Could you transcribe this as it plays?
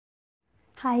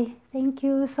Hi, thank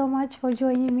you so much for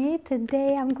joining me.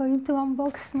 Today I'm going to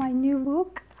unbox my new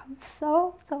book. I'm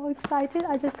so excited.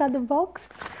 I just got the box.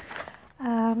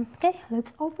 Okay,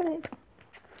 let's open it.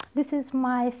 This is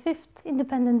my 5th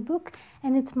independent book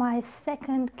and it's my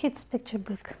 2nd kids picture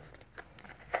book.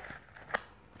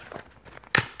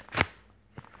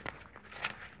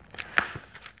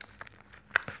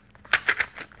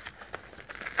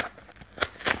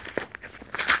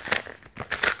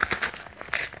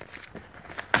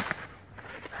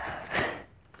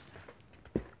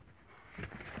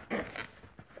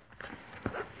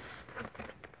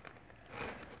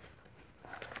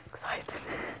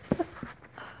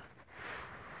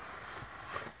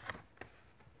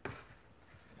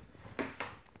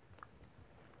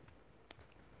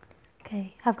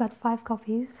 Okay, I've got 5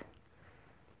 copies,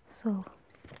 so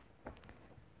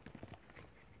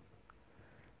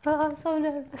I'm so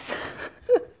nervous.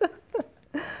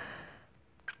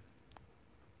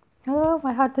 Oh,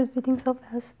 my heart is beating so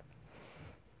fast.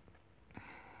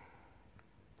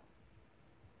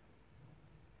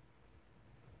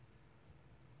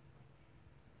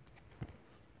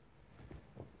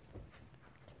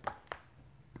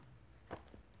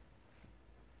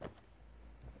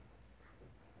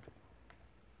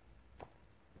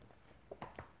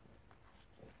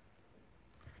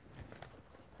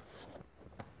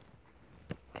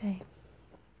 Okay,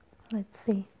 let's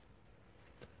see.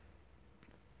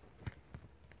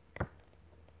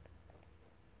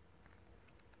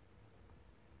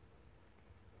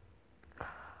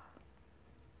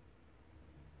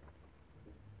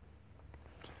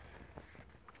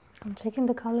 I'm checking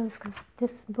the colors because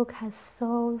this book has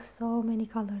so many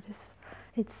colors.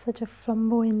 It's such a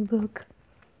flamboyant book.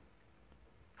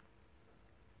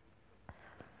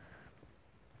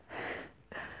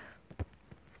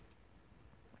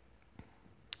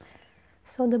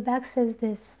 So the back says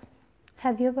this: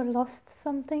 have you ever lost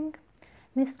something?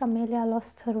 Miss Camelia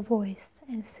lost her voice,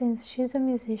 and since she's a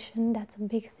musician, that's a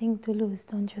big thing to lose,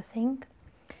 don't you think?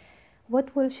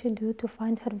 What will she do to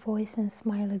find her voice and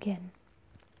smile again?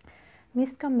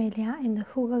 Miss Camelia in the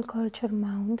Hugelkultur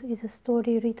Mound is a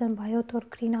story written by author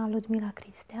Crina-Ludmila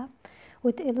Cristea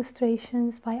with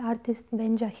illustrations by artist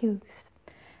Benja Hughes.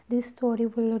 This story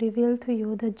will reveal to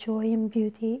you the joy and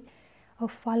beauty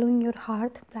of following your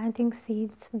heart, planting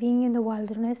seeds, being in the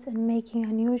wilderness, and making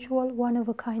unusual,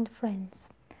 one-of-a-kind friends.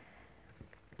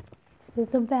 This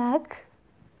is the back.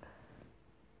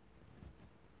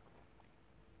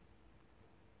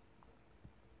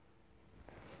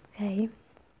 Okay,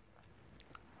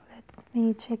 let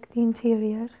me check the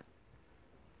interior.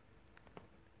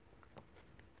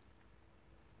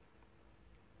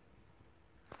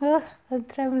 Oh, I'm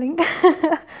trembling.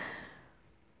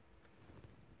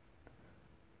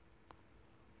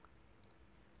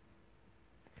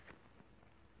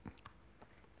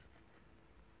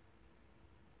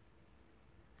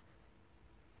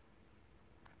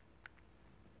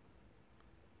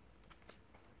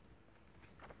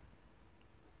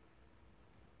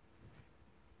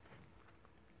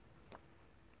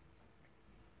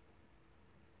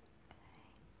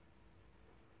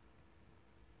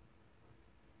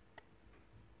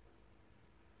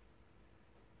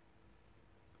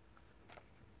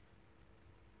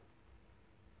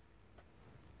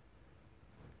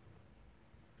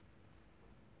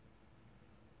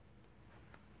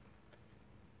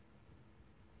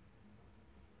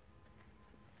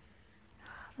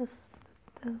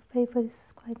 The paper is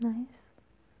quite nice.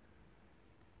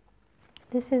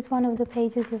 This is one of the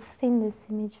pages. You've seen this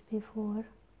image before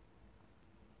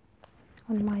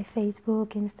on my Facebook,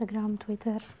 Instagram,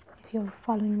 Twitter, if you're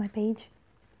following my page.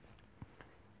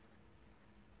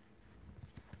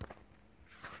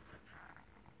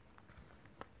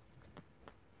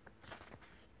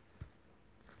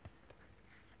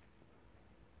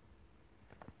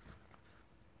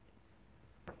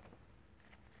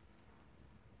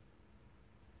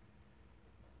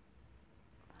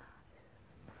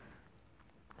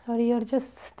 Sorry, you're just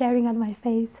staring at my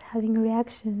face, having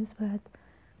reactions, but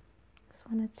just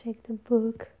want to check the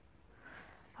book.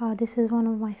 This is one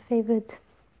of my favorite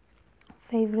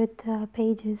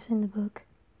pages in the book.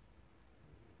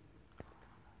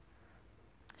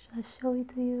 Should I show it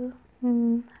to you? I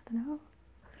don't know.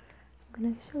 I'm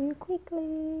gonna show you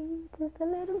quickly, just a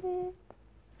little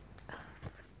bit.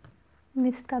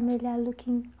 Miss Camelia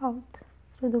looking out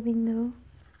through the window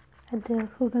at the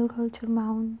Hugelkultur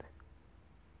Mound.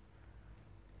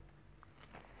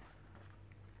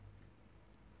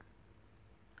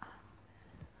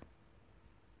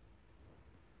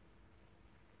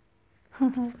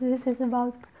 This is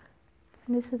about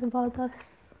us,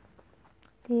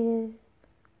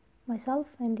 myself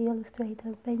and the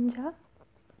illustrator Benja.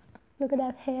 Look at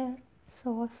that hair, so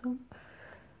awesome.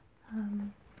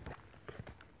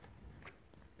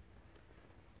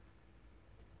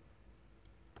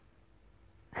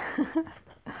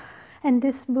 And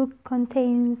this book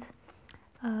contains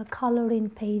a coloring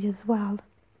page as well.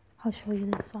 I'll show you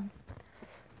this one.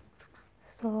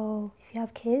 So if you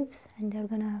have kids and they're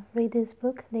gonna read this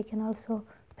book, they can also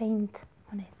paint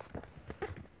on it.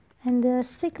 And the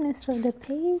thickness of the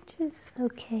page is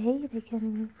okay. They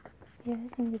can, yeah,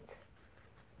 I think it's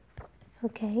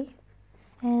okay.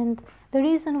 And the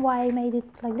reason why I made it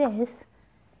like this,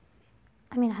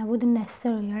 I mean, I wouldn't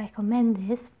necessarily recommend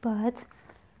this, but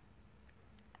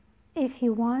if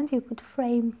you want, you could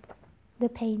frame the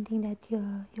painting that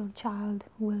your child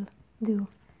will do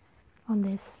on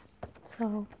this.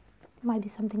 So it might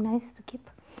be something nice to keep.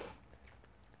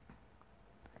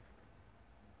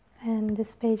 And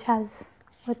this page has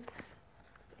what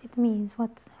it means,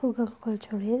 what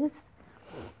Hugelkultur is.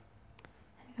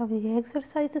 I have the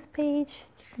exercises page,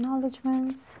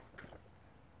 acknowledgements.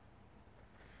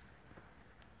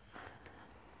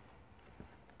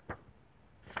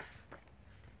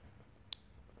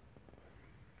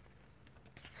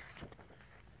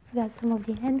 We got some of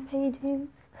the end pages.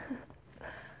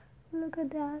 Look at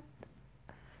that.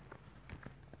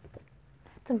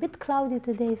 It's a bit cloudy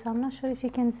today, so I'm not sure if you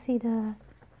can see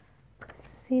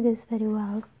this very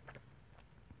well.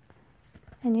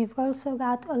 And you've also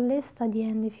got a list at the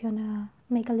end if you wanna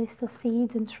make a list of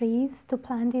seeds and trees to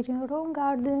plant in your own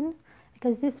garden,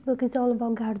 because this book is all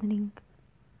about gardening.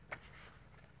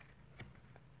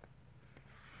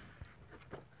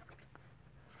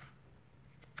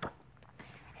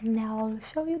 And now I'll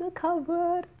show you the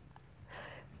cover.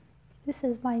 This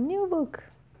is my new book,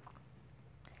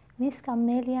 Miss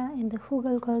Camelia and the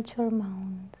Hugelkultur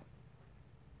Mound.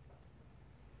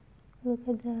 Look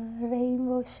at the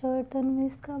rainbow shirt on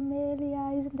Miss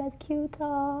Camelia, isn't that cute?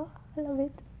 Oh, I love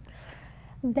it.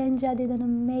 Benja did an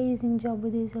amazing job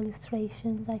with these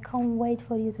illustrations. I can't wait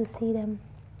for you to see them.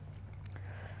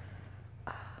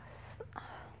 So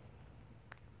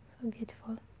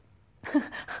beautiful.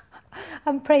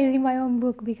 I'm praising my own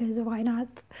book because why not?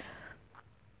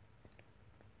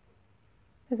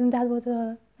 Isn't that what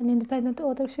an independent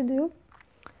author should do?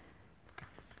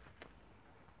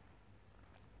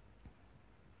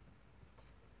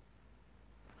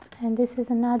 And this is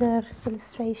another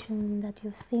illustration that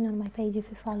you've seen on my page if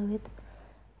you follow it.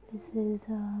 This is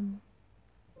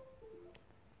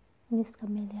Miss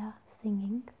Camelia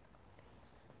singing.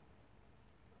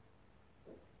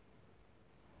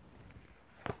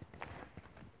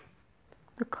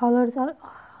 The colors are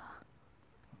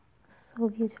so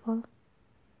beautiful.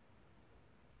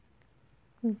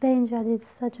 Benja did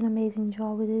such an amazing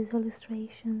job with his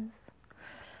illustrations.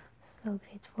 So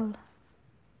grateful.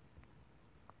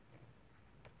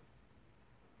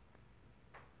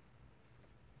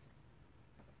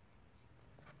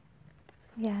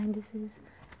 Yeah, and this is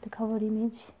the cover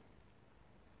image,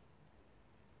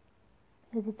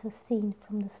 because it's a scene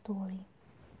from the story.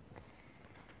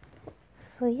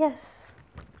 So yes,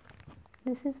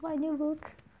 this is my new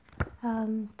book.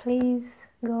 Please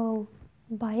go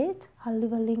buy it. I'll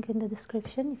leave a link in the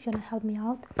description if you want to help me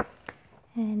out.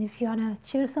 And if you want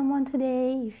to cheer someone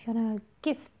today, if you want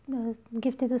to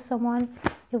gift it to someone,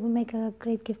 it will make a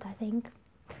great gift, I think.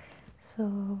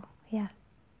 So yeah.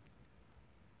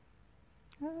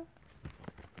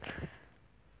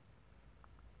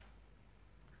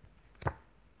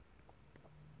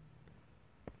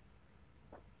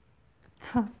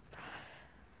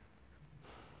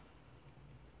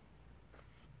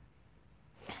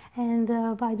 And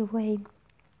by the way,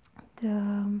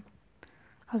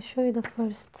 I'll show you the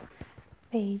first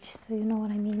page so you know what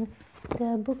I mean.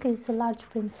 The book is a large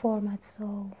print format,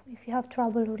 so if you have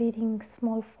trouble reading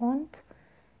small font,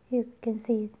 you can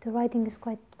see the writing is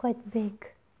quite big.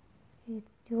 You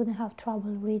wouldn't have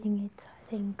trouble reading it, I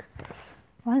think.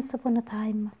 Once upon a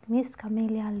time, Miss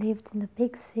Camelia lived in the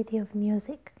big city of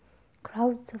music.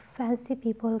 Crowds of fancy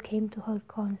people came to her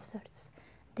concerts,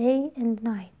 day and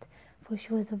night, for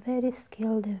she was a very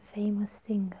skilled and famous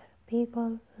singer.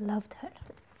 People loved her.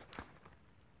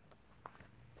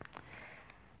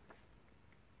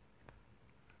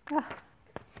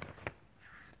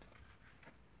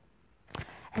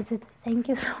 That's it. Thank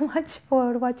you so much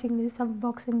for watching this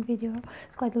unboxing video.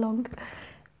 It's quite long,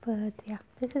 but yeah,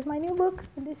 this is my new book.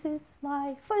 This is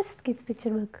my first kids picture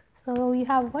book. So you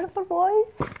have one for boys,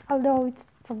 although it's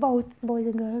for both boys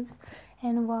and girls,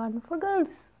 and one for girls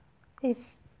if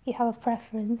you have a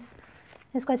preference.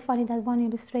 It's quite funny that one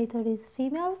illustrator is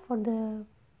female for the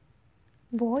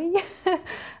boy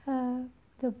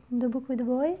the book with the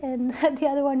boy, and the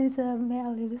other one is a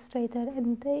male illustrator,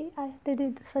 and they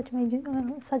did such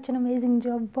an amazing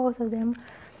job, both of them.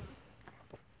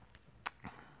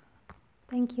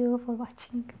 Thank you for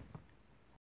watching.